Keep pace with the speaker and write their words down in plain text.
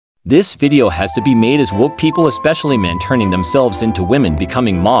This video has to be made as woke people, especially men, turning themselves into women,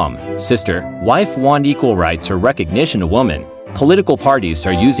 becoming mom, sister, wife, want equal rights or recognition to women. Political parties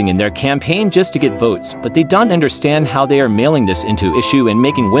are using in their campaign just to get votes, but they don't understand how they are mailing this into issue and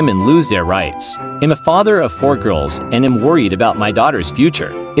making women lose their rights. I'm a father of 4 girls and am worried about my daughter's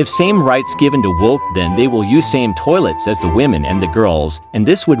future. If same rights given to woke, then they will use same toilets as the women and the girls, and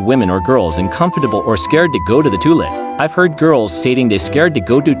this would women or girls uncomfortable or scared to go to the toilet. I've heard girls stating they scared to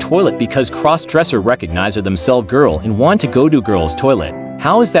go to toilet because cross-dresser recognize her themselve girl and want to go to girls toilet.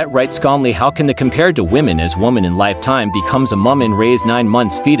 How is that right, Sconley? How can they compare to women as woman in lifetime becomes a mom and raise 9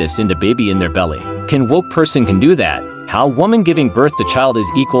 months fetus into baby in their belly? Can woke person can do that? How woman giving birth to child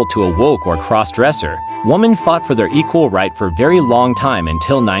is equal to a woke or cross-dresser? Women fought for their equal right for a very long time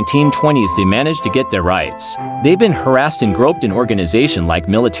until 1920s they managed to get their rights. They've been harassed and groped in organization like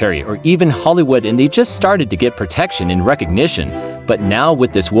military or even Hollywood, and they just started to get protection and recognition. But now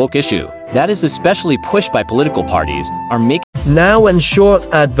with this woke issue, that is especially pushed by political parties, are making now and short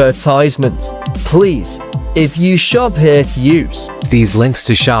advertisement. Please, if you shop here, use these links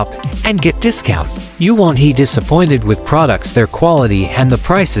to shop and get discount. You won't be disappointed with products, their quality and the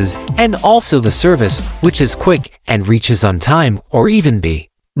prices, and also the service, which is quick and reaches on time or even be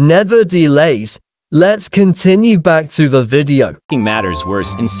never delays. Let's continue back to the video. Matters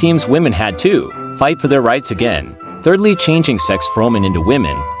worse, and seems women had to fight for their rights again. Thirdly, changing sex from woman into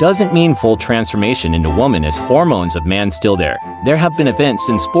women doesn't mean full transformation into woman, as hormones of man still there. There have been events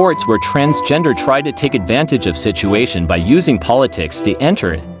in sports where transgender try to take advantage of situation by using politics to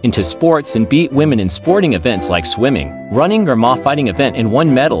enter into sports and beat women in sporting events like swimming, running or fighting event and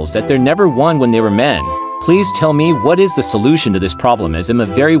won medals that they never won when they were men. Please tell me what is the solution to this problem, as I'm a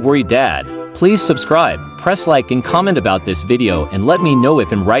very worried dad. Please subscribe, press like and comment about this video and let me know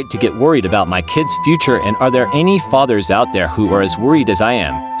if I'm right to get worried about my kids' future, and are there any fathers out there who are as worried as I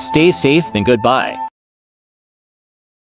am. Stay safe and goodbye.